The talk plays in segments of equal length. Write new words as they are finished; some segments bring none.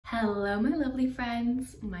Hello, my lovely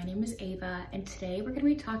friends. My name is Ava, and today we're going to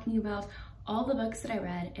be talking about all the books that I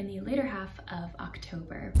read in the later half of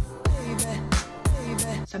October.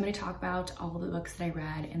 So I'm going to talk about all the books that I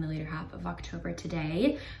read in the later half of October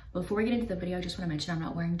today. Before we get into the video, I just want to mention I'm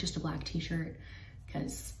not wearing just a black t-shirt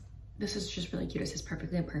because this is just really cute. It says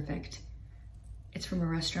Perfectly Imperfect. It's from a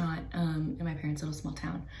restaurant in my parents' little small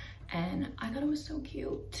town, and I thought it was so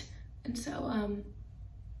cute. And so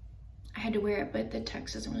I had to wear it, but the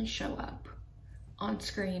text doesn't really show up on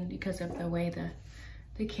screen because of the way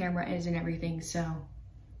the camera is and everything. So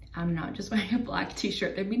I'm not just wearing a black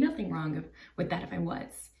t-shirt. There'd be nothing wrong with that if I was.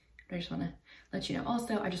 But I just want to let you know.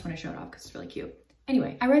 Also, I just want to show it off because it's really cute.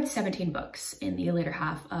 Anyway, I read 17 books in the later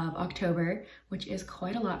half of October, which is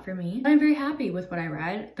quite a lot for me. I'm very happy with what I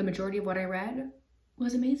read. The majority of what I read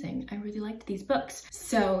was amazing. I really liked these books.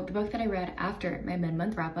 So the book that I read after my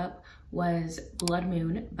mid-month wrap-up was Blood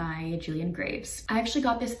Moon by Gillian Graves. I actually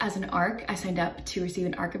got this as an ARC. I signed up to receive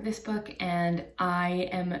an ARC of this book, and I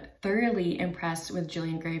am thoroughly impressed with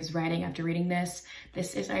Gillian Graves' writing after reading this.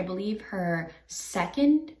 This is, I believe, her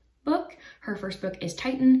second book. Her first book is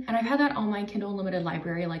Titan, and I've had that on my Kindle Unlimited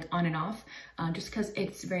library, like on and off, just because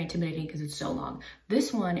it's very intimidating because it's so long.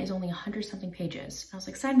 This one is only 100-something pages. I was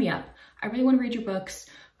like, sign me up. I really want to read your books,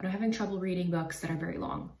 but I'm having trouble reading books that are very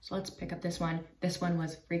long. So let's pick up this one. This one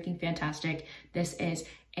was freaking fantastic. This is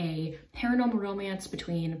a paranormal romance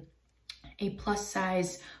between a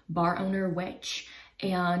plus-size bar owner witch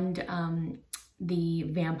and the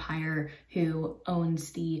vampire who owns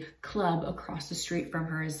the club across the street from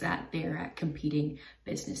her, is that they're at competing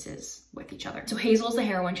businesses with each other. So Hazel's the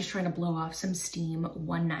heroine. She's trying to blow off some steam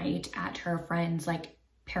one night at her friend's like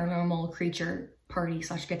paranormal creature party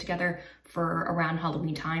 / get together for around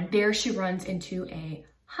Halloween time. There she runs into a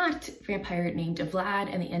hot vampire named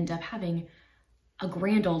Vlad, and they end up having a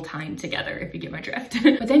grand old time together, if you get my drift.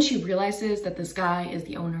 But then she realizes that this guy is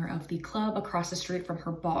the owner of the club across the street from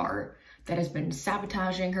her bar that has been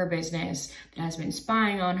sabotaging her business, that has been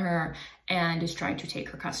spying on her, and is trying to take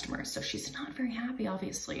her customers. So she's not very happy,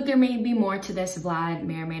 obviously. But there may be more to this. Vlad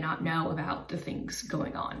may or may not know about the things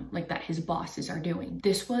going on, like that his bosses are doing.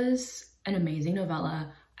 This was an amazing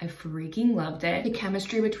novella. I freaking loved it. The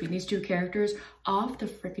chemistry between these two characters, off the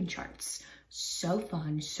freaking charts. So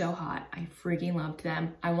fun, so hot. I freaking loved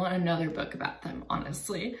them. I want another book about them,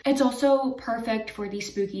 honestly. It's also perfect for the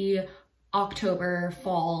spooky October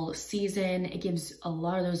fall season. It gives a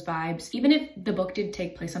lot of those vibes. Even if the book did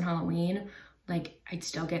take place on Halloween, like I'd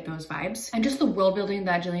still get those vibes. And just the world building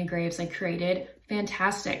that Gillian Graves like created,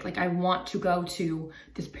 fantastic. Like I want to go to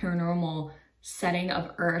this paranormal setting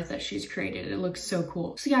of Earth that she's created. It looks so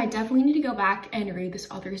cool. So yeah, I definitely need to go back and read this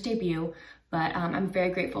author's debut. But I'm very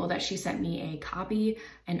grateful that she sent me a copy,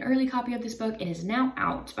 an early copy of this book. It is now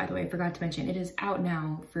out, by the way, I forgot to mention, it is out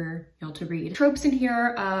now for y'all to read. Tropes in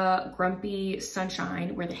here, grumpy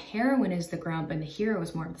sunshine, where the heroine is the grump and the hero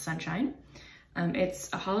is more of the sunshine. It's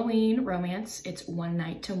a Halloween romance. It's One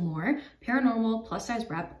Night Till More, paranormal, plus-size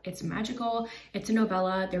rep. It's magical. It's a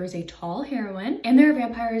novella. There is a tall heroine, and there are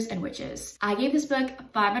vampires and witches. I gave this book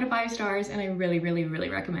 5 out of 5 stars, and I really, really, really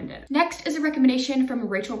recommend it. Next is a recommendation from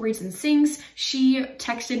Rachel Reads and Sings. She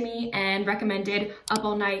texted me and recommended Up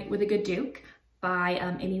All Night with a Good Duke by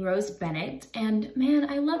Amy Rose Bennett, and man,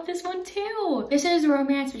 I love this one too. This is a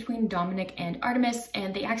romance between Dominic and Artemis,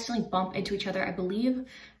 and they accidentally bump into each other, I believe,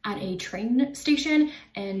 at a train station,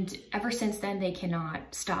 and ever since then they cannot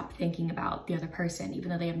stop thinking about the other person, even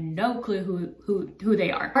though they have no clue who they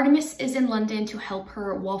are. Artemis is in London to help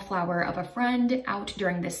her wallflower of a friend out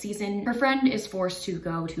during this season. Her friend is forced to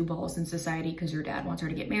go to balls in society because her dad wants her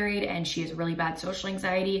to get married, and she has really bad social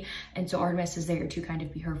anxiety, and so Artemis is there to kind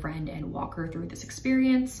of be her friend and walk her through this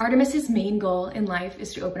experience. Artemis's main goal in life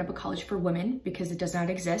is to open up a college for women because it does not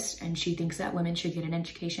exist, and she thinks that women should get an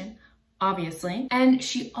education, obviously. And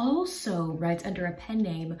she also writes under a pen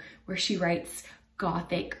name where she writes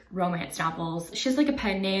gothic romance novels. She has like a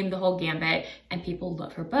pen name, the whole gambit, and people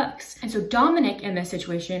love her books. And so Dominic in this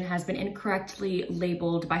situation has been incorrectly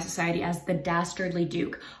labeled by society as the dastardly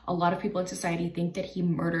duke. A lot of people in society think that he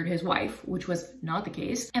murdered his wife, which was not the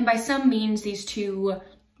case. And by some means, these two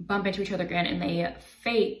bump into each other again, and they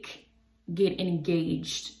fake get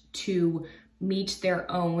engaged to meet their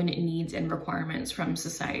own needs and requirements from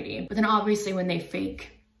society. But then obviously when they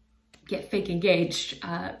get fake engaged,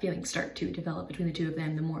 feelings start to develop between the two of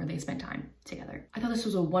them the more they spend time together. I thought this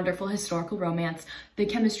was a wonderful historical romance. The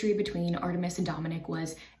chemistry between Artemis and Dominic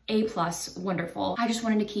was A+, wonderful. I just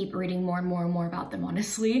wanted to keep reading more and more and more about them,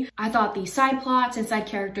 honestly. I thought the side plots and side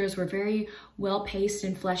characters were very well paced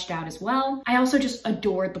and fleshed out as well. I also just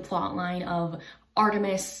adored the plot line of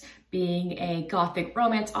Artemis being a gothic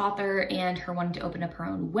romance author and her wanting to open up her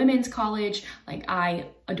own women's college. Like, I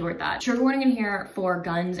adored that. Trigger warning in here for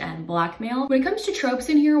guns and blackmail. When it comes to tropes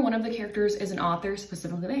in here, one of the characters is an author,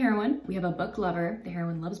 specifically the heroine. We have a book lover. The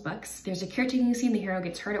heroine loves books. There's a caretaking scene. The hero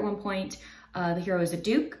gets hurt at one point. The hero is a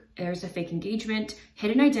duke. There's a fake engagement.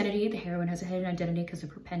 Hidden identity. The heroine has a hidden identity because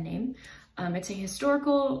of her pen name. It's a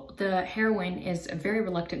historical. The heroine is very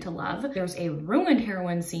reluctant to love. There's a ruined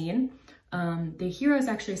heroine scene. The hero is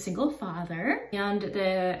actually a single father, and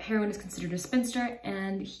the heroine is considered a spinster,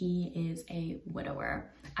 and he is a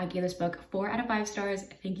widower. I gave this book 4 out of 5 stars.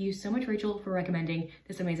 Thank you so much, Rachel, for recommending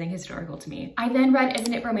this amazing historical to me. I then read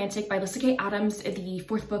Isn't It Romantic by Alyssa K. Adams, the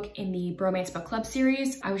 4th book in the Bromance Book Club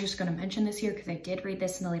series. I was just going to mention this here because I did read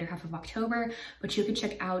this in the later half of October, but you can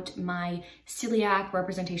check out my celiac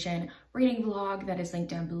representation reading vlog that is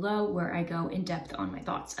linked down below, where I go in depth on my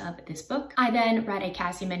thoughts of this book. I then read a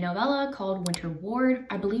Cassie Min novella called Winter Ward.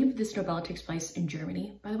 I believe this novella takes place in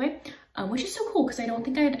Germany, by the way, which is so cool because I don't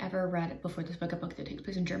think I had ever read before this book a book that takes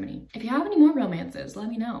place in Germany. If you have any more romances, let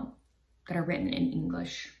me know, that are written in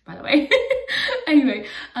English, by the way. Anyway,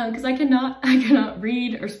 because I cannot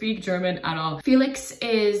read or speak German at all. Felix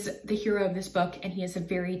is the hero of this book, and he is a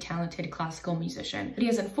very talented classical musician. But he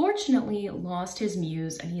has unfortunately lost his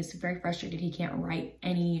muse, and he is very frustrated he can't write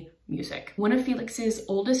any music. One of Felix's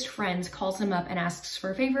oldest friends calls him up and asks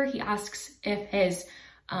for a favor. He asks if his,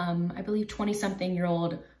 I believe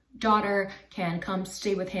 20-something-year-old daughter can come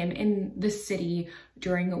stay with him in the city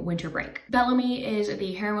during winter break. Bellamy is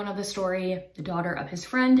the heroine of the story, the daughter of his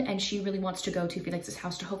friend, and she really wants to go to Felix's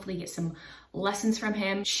house to hopefully get some lessons from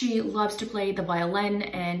him. She loves to play the violin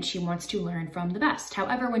and she wants to learn from the best.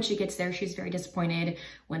 However, when she gets there, she's very disappointed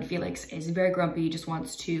when Felix is very grumpy, just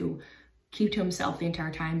wants to keep to himself the entire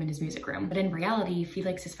time in his music room. But in reality,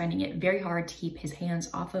 Felix is finding it very hard to keep his hands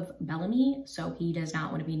off of Bellamy, so he does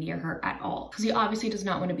not want to be near her at all. Because he obviously does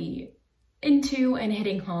not want to be into and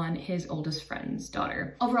hitting on his oldest friend's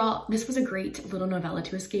daughter. Overall, this was a great little novella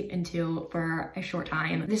to escape into for a short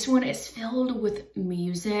time. This one is filled with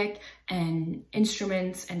music and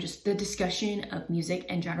instruments, and just the discussion of music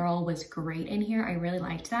in general was great in here. I really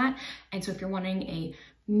liked that. And so if you're wanting a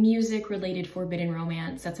music-related forbidden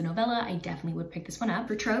romance that's a novella, I definitely would pick this one up.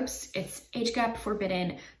 For tropes, it's age gap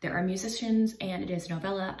forbidden, there are musicians, and it is a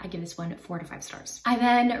novella. I give this one 4 to 5 stars. I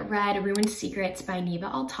then read Ruined Secrets by Neva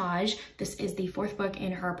Altaj. This is the 4th book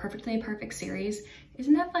in her Perfectly Imperfect series.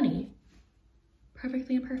 Isn't that funny?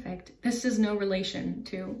 Perfectly Imperfect. This is no relation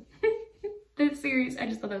to this series. I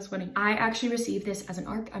just thought that was funny. I actually received this as an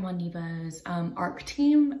ARC. I'm on Neva's ARC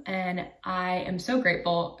team, and I am so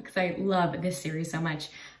grateful because I love this series so much.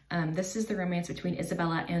 This is the romance between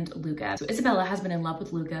Isabella and Luca. So Isabella has been in love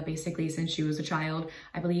with Luca basically since she was a child.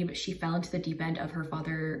 I believe she fell into the deep end of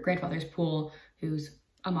her grandfather's pool, who's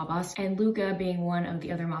a mob boss, and Luca, being one of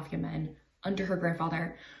the other mafia men under her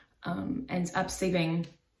grandfather, ends up saving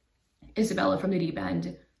Isabella from the deep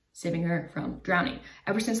end, saving her from drowning.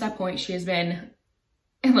 Ever since that point, she has been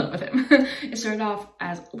in love with him. It started off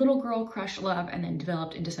as little girl crush love and then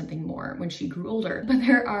developed into something more when she grew older. But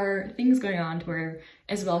there are things going on to where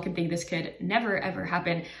Isabella can think this could never ever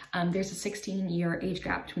happen. There's a 16-year age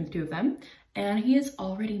gap between the two of them, and he is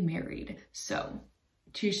already married. So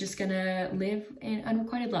she's just gonna live in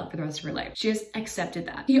unrequited love for the rest of her life. She has accepted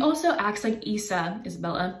that. He also acts like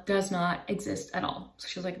Isabella, does not exist at all. So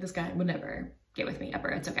she's like, this guy would never get with me ever,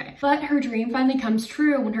 it's okay. But her dream finally comes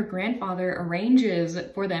true when her grandfather arranges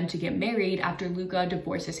for them to get married after Luca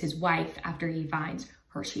divorces his wife after he finds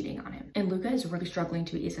her cheating on him. And Luca is really struggling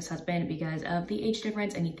to be Isa's husband because of the age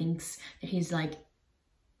difference, and he thinks that he's like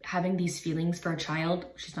having these feelings for a child.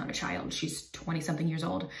 She's not a child, she's 20-something years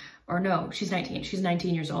old. Or no, she's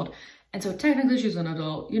 19 years old. And so technically she's an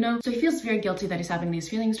adult, you know? So he feels very guilty that he's having these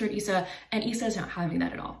feelings toward Isa, and Isa is not having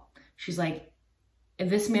that at all. She's like, if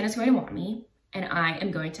this man is going to want me, and I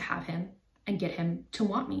am going to have him and get him to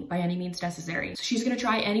want me by any means necessary. So she's gonna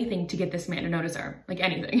try anything to get this man to notice her, like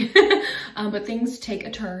anything. But things take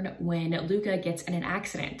a turn when Luca gets in an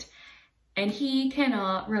accident, and he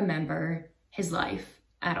cannot remember his life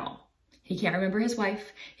at all. He can't remember his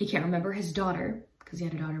wife, he can't remember his daughter, because he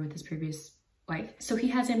had a daughter with his previous wife. So he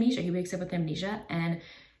has amnesia, he wakes up with amnesia, and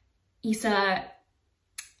Isa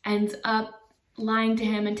ends up lying to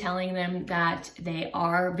him and telling them that they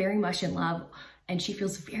are very much in love, and she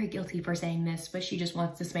feels very guilty for saying this, but she just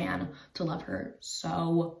wants this man to love her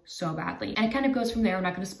so badly. And it kind of goes from there. I'm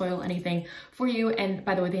not going to spoil anything for you, and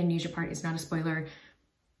by the way, the amnesia part is not a spoiler.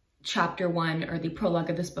 Chapter 1, or the prologue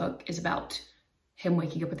of this book, is about him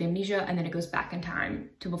waking up with amnesia, and then it goes back in time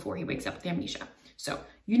to before he wakes up with amnesia. So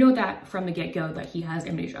you know that from the get-go that he has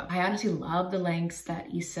amnesia. I honestly love the lengths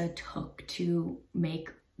that Issa took to make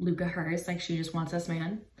Luca hers. Like, she just wants this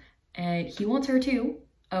man and he wants her too.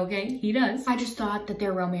 Okay, he does. I just thought that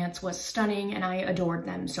their romance was stunning and I adored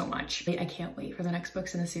them so much. I can't wait for the next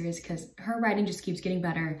books in the series because her writing just keeps getting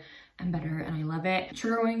better and better and I love it.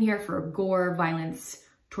 Trigger warning here for gore, violence,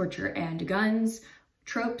 torture, and guns,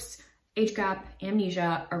 tropes, age gap,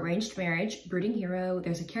 amnesia, arranged marriage, brooding hero.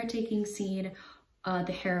 There's a caretaking scene.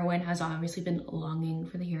 The heroine has obviously been longing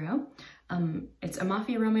for the hero. It's a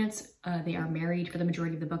mafia romance. They are married for the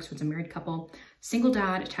majority of the books, so it's a married couple. Single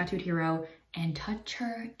dad, tattooed hero, and touch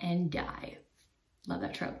her and die. Love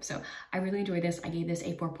that trope. So I really enjoyed this. I gave this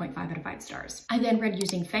a 4.5 out of 5 stars. I then read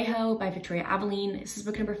Using Feiho by Victoria Aveline. This is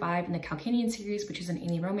book number 5 in the Calcanian series, which is an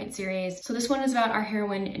alien romance series. So this one is about our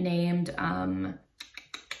heroine named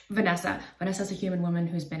Vanessa. Vanessa's a human woman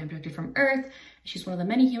who's been abducted from Earth. She's one of the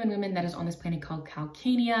many human women that is on this planet called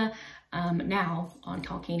Calcania, now on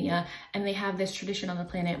Calcania. And they have this tradition on the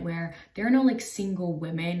planet where there are no like single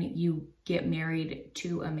women. You get married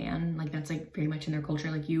to a man. Like that's like very much in their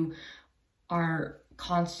culture. Like you are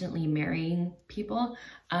constantly marrying people.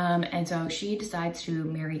 And so she decides to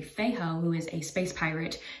marry Feiho, who is a space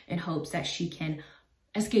pirate, in hopes that she can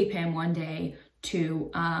escape him one day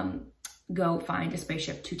to go find a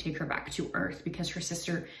spaceship to take her back to Earth because her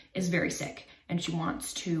sister is very sick and she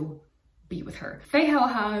wants to be with her. Feiho,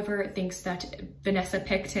 however, thinks that Vanessa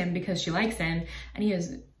picked him because she likes him, and he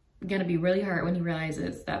is gonna be really hurt when he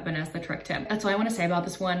realizes that Vanessa tricked him. That's all I want to say about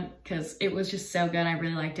this one because it was just so good. I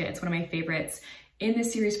really liked it. It's one of my favorites in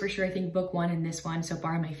this series for sure. I think book 1 and this one so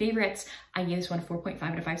far are my favorites. I gave this one 4.5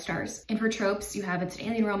 out of 5 stars. And for tropes, you have it's an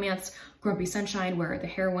alien romance, Grumpy Sunshine, where the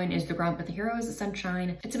heroine is the grump but the hero is the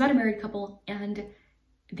sunshine. It's about a married couple and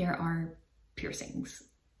there are piercings.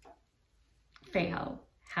 Feiho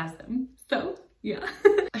has them, so yeah.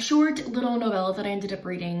 A short little novella that I ended up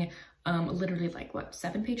reading, literally like what,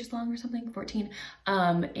 7 pages long or something, 14,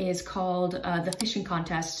 is called The Fishing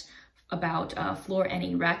Contest, about Fleur and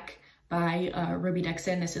a Wreck by Ruby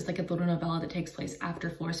Dixon. This is like a little novella that takes place after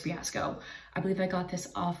Fleur's fiasco. I believe I got this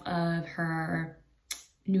off of her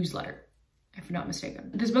newsletter, if I'm not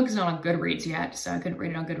mistaken. This book is not on Goodreads yet, so I couldn't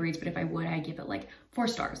rate it on Goodreads, but if I would, I'd give it like 4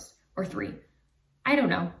 stars or 3. I don't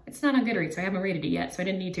know. It's not on Goodreads, so I haven't rated it yet, so I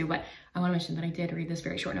didn't need to, but I want to mention that I did read this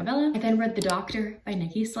very short novella. I then read The Doctor by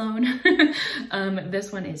Nikki Sloan.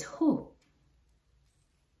 This one is,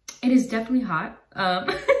 it is definitely hot.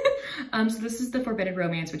 So this is the forbidden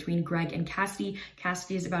romance between Greg and Cassidy.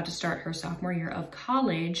 Cassidy is about to start her sophomore year of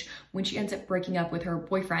college when she ends up breaking up with her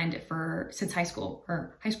boyfriend since high school,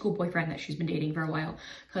 her high school boyfriend that she's been dating for a while,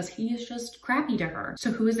 because he is just crappy to her.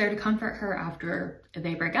 So who is there to comfort her after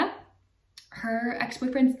they break up? Her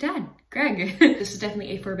ex-boyfriend's dad, Greg. This is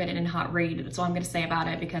definitely a forbidden and hot read. That's all I'm gonna say about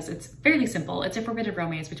it because it's fairly simple. It's a forbidden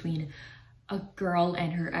romance between a girl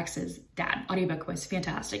and her ex's dad. Audiobook was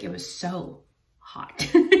fantastic. It was so hot.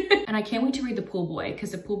 And I can't wait to read The Pool Boy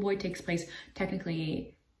because The Pool Boy takes place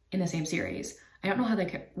technically in the same series. I don't know how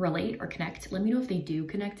they relate or connect. Let me know if they do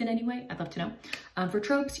connect in any way. I'd love to know. For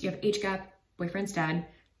tropes, you have age gap, boyfriend's dad,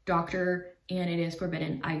 doctor, and it is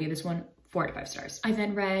forbidden. I gave this one 4 out of 5 stars. I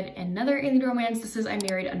then read another alien romance. This is I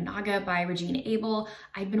Married a Naga by Regina Abel.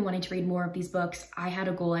 I've been wanting to read more of these books. I had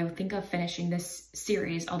a goal. I would think of finishing this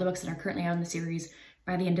series, all the books that are currently out in the series,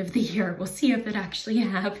 by the end of the year. We'll see if that actually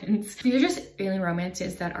happens. These are just alien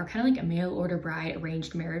romances that are kind of like a mail order bride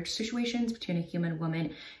arranged marriage situations between a human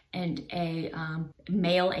woman and a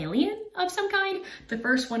male alien of some kind. The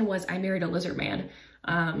first one was I Married a Lizard Man.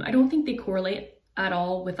 I don't think they correlate at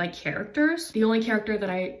all with like characters. The only character that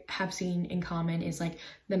I have seen in common is like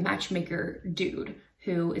the matchmaker dude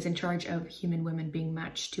who is in charge of human women being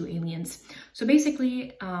matched to aliens. So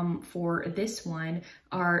basically, for this one,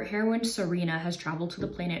 our heroine Serena has traveled to the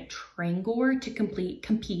planet Trangor to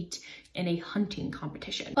compete in a hunting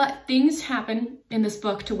competition. But things happen in this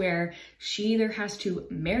book to where she either has to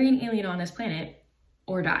marry an alien on this planet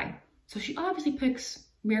or die. So she obviously picks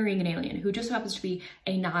marrying an alien who just happens to be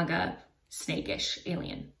a Naga snake-ish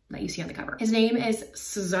alien that you see on the cover. His name is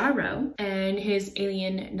Cesaro, and his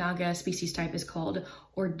alien Naga species type is called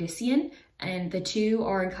Ordician, and the two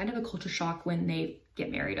are in kind of a culture shock when they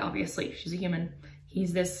get married. Obviously, she's a human,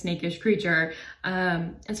 he's this snake-ish creature.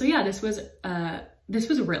 And so yeah, this was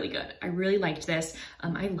really good. I really liked this.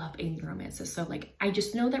 I love alien romances, so like I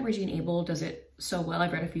just know that Regina Abel does it so well.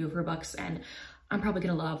 I've read a few of her books and I'm probably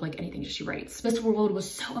gonna love like anything she writes. This world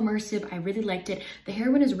was so immersive. I really liked it. The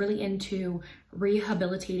heroine is really into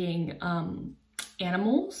rehabilitating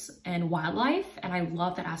animals and wildlife, and I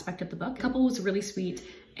love that aspect of the book. The couple was really sweet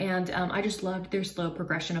And I just loved their slow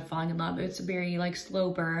progression of falling in love. It's a very like slow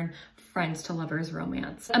burn, friends to lovers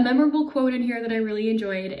romance. A memorable quote in here that I really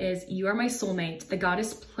enjoyed is, "You are my soulmate. The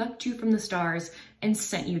goddess plucked you from the stars and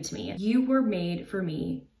sent you to me. You were made for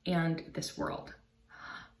me and this world."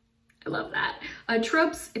 I love that.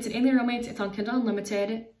 Tropes, it's an alien romance. It's on Kindle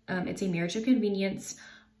Unlimited. It's a marriage of convenience.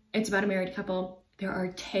 It's about a married couple. There are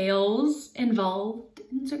tales involved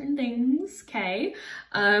in certain things, okay?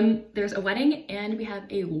 There's a wedding and we have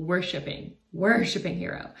a worshipping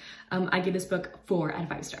hero. I give this book 4 out of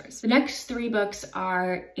 5 stars. The next 3 books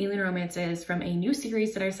are alien romances from a new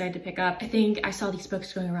series that I decided to pick up. I think I saw these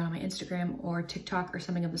books going around on my Instagram or TikTok or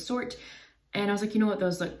something of the sort. And I was like, you know what,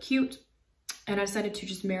 those look cute. And I decided to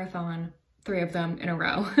just marathon 3 of them in a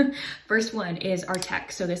row. First one is Our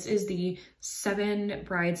Tech. So this is the 7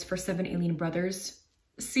 Brides for 7 Alien Brothers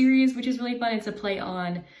series, which is really fun. It's a play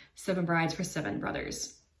on 7 Brides for 7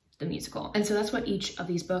 Brothers, the musical. And so that's what each of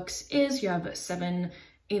these books is. You have 7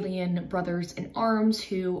 alien brothers in arms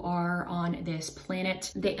who are on this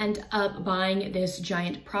planet. They end up buying this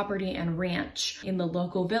giant property and ranch. In the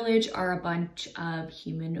local village are a bunch of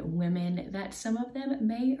human women that some of them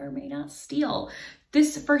may or may not steal.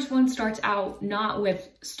 This first one starts out not with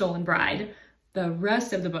Stolen Bride. The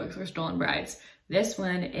rest of the books are Stolen Brides. This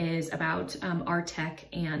one is about Our Tech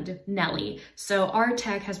and Nellie. So Our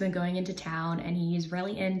Tech has been going into town and he's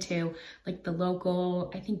really into like the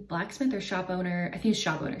local, I think blacksmith or shop owner, I think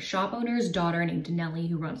it's shop owner's daughter named Nellie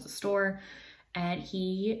who runs the store. And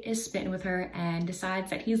he is smitten with her and decides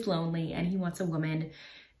that he's lonely and he wants a woman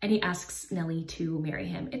and he asks Nellie to marry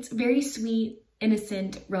him. It's very sweet,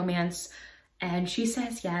 innocent romance. And she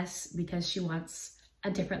says yes because she wants a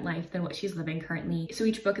different life than what she's living currently. So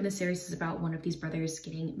each book in the series is about one of these brothers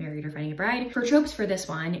getting married or finding a bride. For tropes for this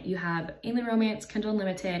one, you have alien romance, Kindle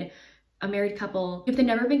Unlimited, a married couple. If they've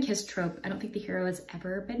never been kissed trope, I don't think the hero has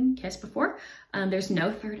ever been kissed before. There's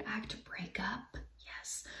no third act breakup.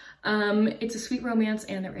 Yes. It's a sweet romance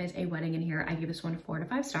and there is a wedding in here. I give this one 4 out of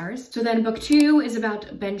 5 stars. So then book 2 is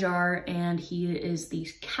about Benjar and he is the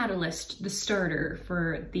catalyst, the starter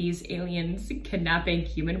for these aliens kidnapping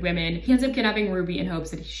human women. He ends up kidnapping Ruby in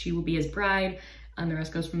hopes that she will be his bride. And the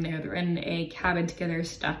rest goes from there. They're in a cabin together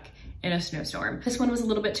stuck in a snowstorm. This one was a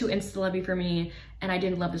little bit too insta-lovey for me and I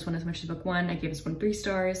didn't love this one as much as book 1. I gave this one 3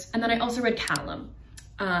 stars. And then I also read Callum.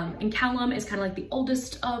 And Callum is kind of like the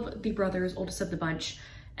oldest of the brothers, oldest of the bunch.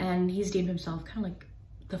 And he's deemed himself kind of like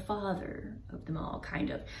the father of them all, kind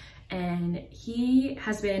of. And he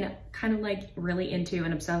has been kind of like really into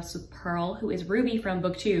and obsessed with Pearl, who is Ruby from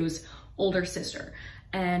book 2's older sister.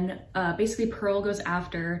 And basically Pearl goes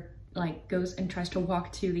after, like goes and tries to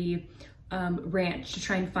walk to the ranch to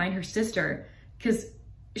try and find her sister because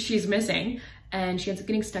she's missing. And she ends up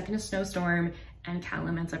getting stuck in a snowstorm and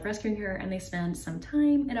Callum ends up rescuing her and they spend some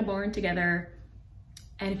time in a barn together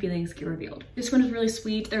and feelings get revealed. This one is really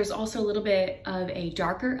sweet. There's also a little bit of a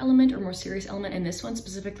darker element or more serious element in this one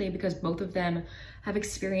specifically because both of them have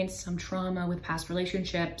experienced some trauma with past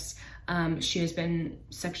relationships. She has been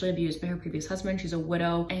sexually abused by her previous husband. She's a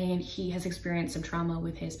widow and he has experienced some trauma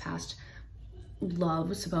with his past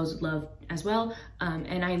love, supposed love as well.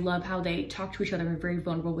 And I love how they talk to each other and are very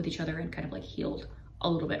vulnerable with each other and kind of like healed a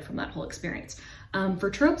little bit from that whole experience.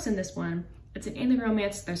 For tropes in this one, it's an alien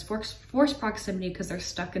romance. There's forced proximity because they're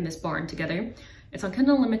stuck in this barn together. It's on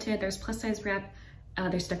Kindle Unlimited. There's plus size wrap.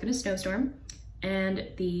 They're stuck in a snowstorm. And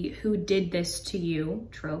the who did this to you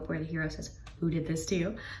trope where the hero says, who did this to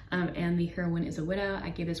you? And the heroine is a widow. I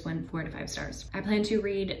gave this one 4 out of 5 stars. I plan to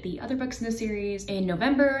read the other books in the series in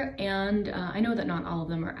November. And I know that not all of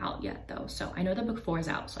them are out yet though. So I know that book 4 is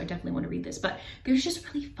out. So I definitely want to read this, but there's just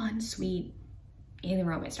really fun, sweet alien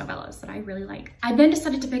romance novellas that I really like. I then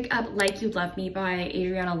decided to pick up Like You Love Me by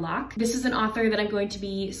Adriana Locke. This is an author that I'm going to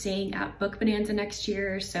be seeing at Book Bonanza next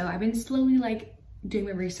year. So I've been slowly like doing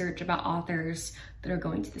my research about authors that are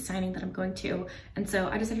going to the signing that I'm going to. And so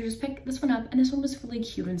I decided to just pick this one up and this one was really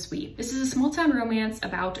cute and sweet. This is a small town romance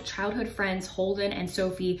about childhood friends Holden and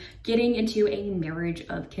Sophie getting into a marriage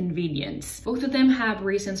of convenience. Both of them have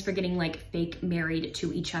reasons for getting like fake married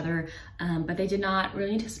to each other, but they did not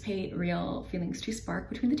really anticipate real feelings to spark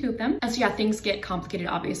between the two of them. And so yeah, things get complicated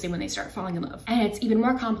obviously when they start falling in love. And it's even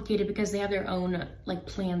more complicated because they have their own like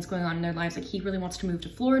plans going on in their lives. Like he really wants to move to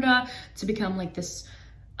Florida to become like this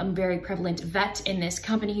very prevalent vet in this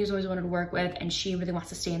company he's always wanted to work with, and she really wants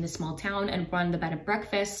to stay in this small town and run the bed and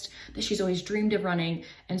breakfast that she's always dreamed of running,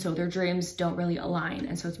 and so their dreams don't really align,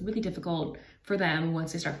 and so it's really difficult for them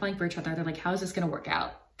once they start falling for each other. They're like, how is this going to work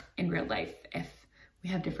out in real life if we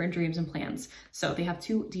have different dreams and plans. So they have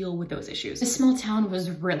to deal with those issues. This small town was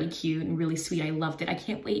really cute and really sweet. I loved it. I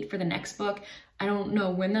can't wait for the next book. I don't know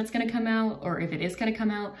when that's gonna come out or if it is gonna come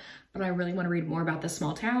out, but I really wanna read more about this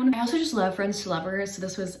small town. I also just love Friends to Lovers. So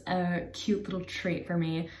this was a cute little trait for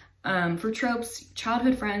me. For tropes,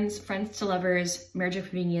 childhood friends, friends to lovers, marriage of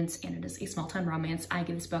convenience, and it is a small town romance. I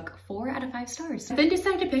give this book 4 out of 5 stars. I then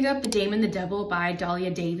decided to pick up The Dame and the Devil by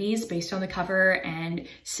Dahlia Davies based on the cover and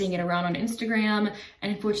seeing it around on Instagram.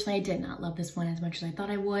 And unfortunately, I did not love this one as much as I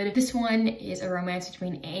thought I would. This one is a romance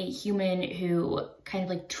between a human who kind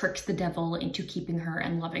of like tricks the devil into keeping her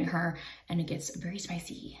and loving her, and it gets very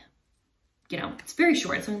spicy. You know, it's very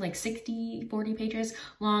short. It's only like 40 pages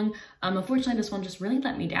long. Unfortunately, this one just really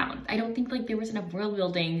let me down. I don't think like there was enough world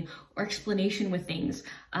building or explanation with things.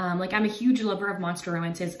 Like I'm a huge lover of monster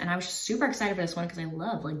romances, and I was just super excited for this one because I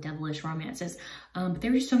love like devilish romances. But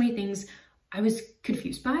there were just so many things I was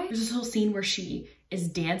confused by. There's this whole scene where she is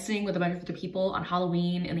dancing with a bunch of other people on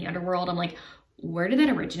Halloween in the underworld. I'm like, where did that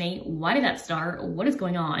originate? Why did that start? What is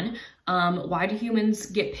going on? Why do humans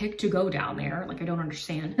get picked to go down there? Like, I don't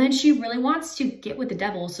understand. And then she really wants to get with the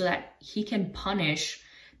devil so that he can punish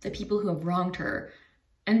the people who have wronged her.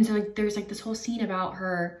 And so like, there's like this whole scene about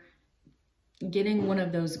her getting one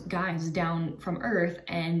of those guys down from Earth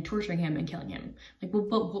and torturing him and killing him. Like, well,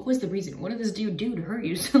 but what was the reason? What did this dude do to hurt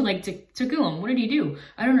you? So like to kill him? What did he do?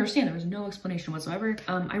 I don't understand. There was no explanation whatsoever.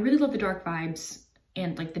 I really love the dark vibes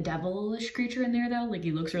and like the devilish creature in there though. Like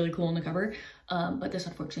he looks really cool on the cover. But this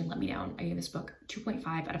unfortunately let me down. I gave this book 2.5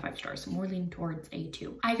 out of 5 stars, so more leaning towards a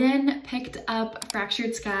 2. I then picked up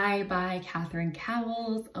Fractured Sky by Catherine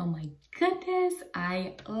Cowles. Oh my goodness,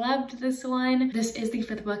 I loved this one. This is the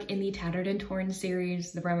 5th book in the Tattered and Torn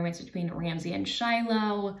series, the romance between Ramsey and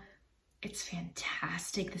Shiloh. It's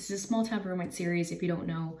fantastic. This is a small town romance series if you don't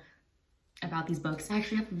know about these books. I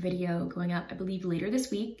actually have a video going up, I believe later this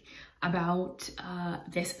week, about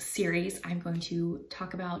this series. I'm going to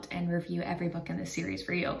talk about and review every book in this series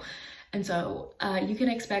for you. And so you can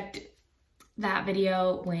expect that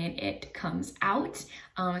video when it comes out.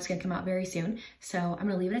 It's gonna come out very soon. So I'm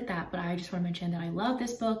gonna leave it at that, but I just wanna mention that I love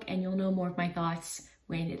this book and you'll know more of my thoughts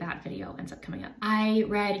when that video ends up coming up. I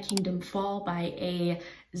read Kingdom Fall by A.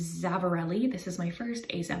 Zavarelli. This is my first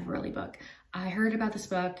A. Zavarelli book. I heard about this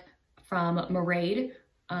book from Maraid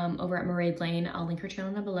over at Maraid Lane. I'll link her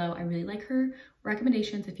channel down below. I really like her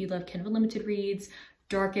recommendations. If you love kind of unlimited reads,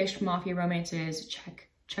 darkish mafia romances,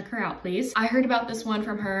 check her out, please. I heard about this one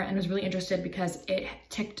from her and was really interested because it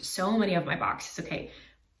ticked so many of my boxes. Okay,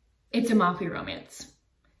 it's a mafia romance.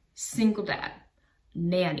 Single dad,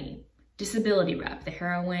 nanny, disability rep. The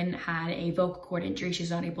heroine had a vocal cord injury.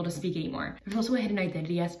 She's not able to speak anymore. There's also a hidden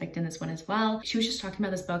identity aspect in this one as well. She was just talking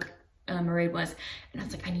about this book, Maraid was, and I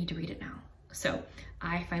was like, I need to read it now. So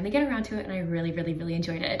I finally get around to it and I really, really, really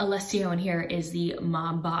enjoyed it. Alessio in here is the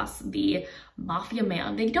mob boss, the mafia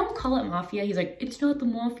man. They don't call it mafia. He's like, it's not the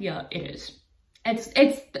mafia. It is.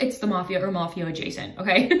 It's the mafia or mafia adjacent,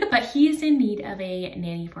 okay? But he is in need of a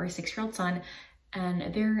nanny for his 6-year-old son.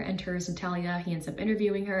 And there enters Natalia. He ends up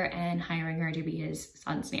interviewing her and hiring her to be his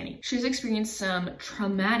son's nanny. She's experienced some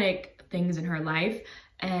traumatic things in her life,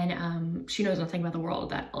 and she knows nothing about the world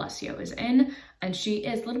that Alessio is in. And she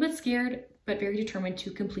is a little bit scared, but very determined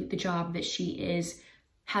to complete the job that she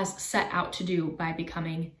has set out to do by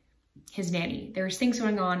becoming his nanny. There's things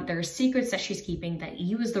going on. There are secrets that she's keeping that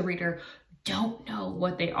you as the reader don't know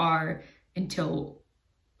what they are until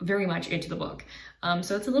very much into the book.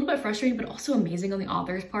 So it's a little bit frustrating, but also amazing on the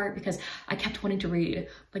author's part because I kept wanting to read,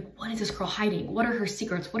 like, what is this girl hiding? What are her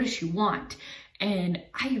secrets? What does she want? And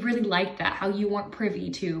I really liked that, how you weren't privy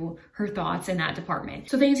to her thoughts in that department.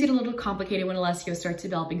 So things get a little complicated when Alessio starts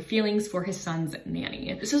developing feelings for his son's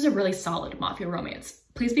nanny. This is a really solid mafia romance.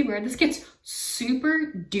 Please be aware, this gets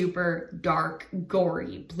super duper dark,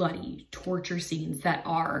 gory, bloody torture scenes that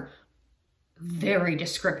are very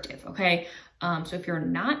descriptive, okay? So if you're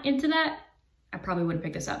not into that, I probably wouldn't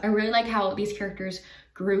pick this up. I really like how these characters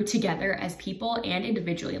grew together as people and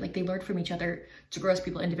individually. Like, they learned from each other to grow as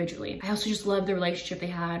people individually. I also just love the relationship they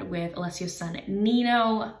had with Alessio's son,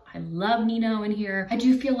 Nino. I love Nino in here. I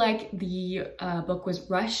do feel like the book was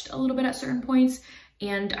rushed a little bit at certain points,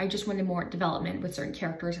 and I just wanted more development with certain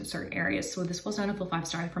characters in certain areas. So this was not a full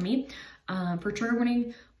 5-star for me. For trigger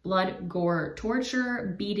warning, blood, gore,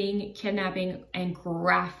 torture, beating, kidnapping, and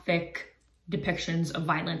graphic depictions of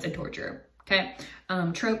violence and torture. Okay,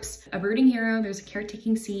 tropes, a brooding hero, there's a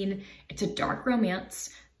caretaking scene, it's a dark romance,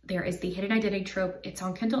 there is the hidden identity trope, it's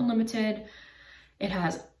on Kindle Unlimited, it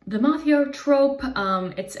has the mafia trope,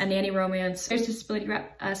 it's a nanny romance, there's a disability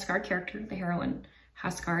scarred character, the heroine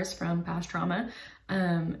has scars from past trauma,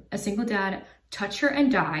 a single dad, touch her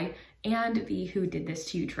and die, and the who did this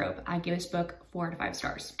to you trope. I give this book 4 out of 5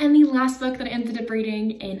 stars. And the last book that I ended up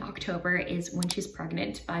reading in October is When She's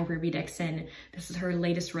Pregnant by Ruby Dixon. This is her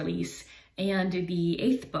latest release and the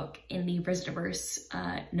 8th book in the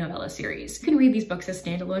BOOKTUBERS novella series. You can read these books as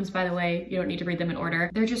standalones, by the way. You don't need to read them in order.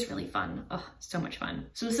 They're just really fun. Oh, so much fun.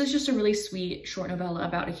 So this is just a really sweet short novella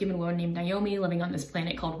about a human woman named Naomi living on this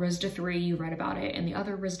planet called Rizda 3. You read about it in the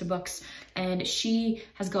other Rizda books. And she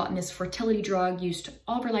has gotten this fertility drug, used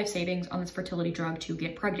all of her life savings on this fertility drug to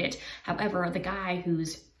get pregnant. However, the guy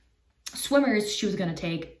whose swimmers she was gonna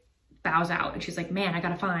take bows out, and she's like, man, I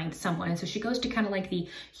gotta find someone. And so she goes to kind of like the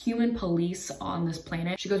human police on this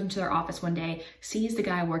planet. She goes into their office one day, sees the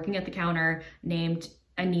guy working at the counter named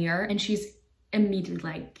Anir, and she's immediately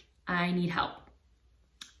like, I need help.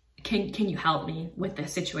 Can you help me with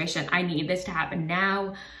this situation? I need this to happen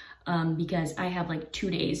now because I have like 2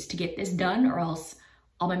 days to get this done, or else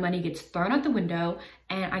all my money gets thrown out the window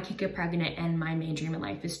and I can't get pregnant, and my main dream in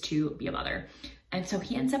life is to be a mother. And so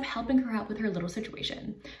he ends up helping her out with her little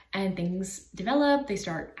situation, and things develop. They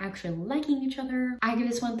start actually liking each other. I give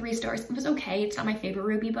this one 3 stars. It was okay. It's not my favorite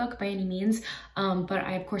Ruby book by any means, but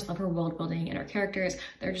I of course love her world building and her characters.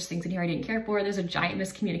 There are just things in here I didn't care for. There's a giant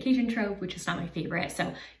miscommunication trope, which is not my favorite.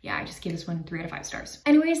 So yeah, I just give this one 3 out of 5 stars.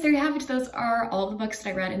 Anyways, there you have it. Those are all the books that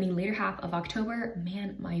I read in the later half of October.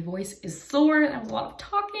 Man, my voice is sore. That was a lot of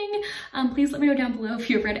talking. Please let me know down below if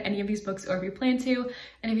you've read any of these books or if you plan to.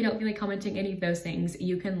 And if you don't feel like commenting any of those things,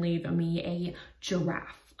 you can leave me a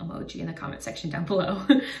giraffe emoji in the comment section down below.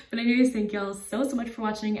 But anyways, thank y'all so much for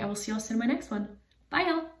watching. I will see y'all soon in my next one. Bye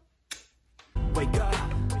y'all. Wake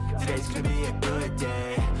up, today's gonna be a good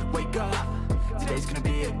day. Wake up, today's gonna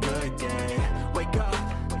be a good day. Wake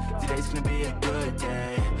up, today's gonna be a good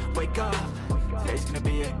day. Wake up, today's gonna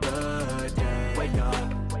be a good day. Wake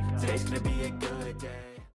up, today's gonna be a good day.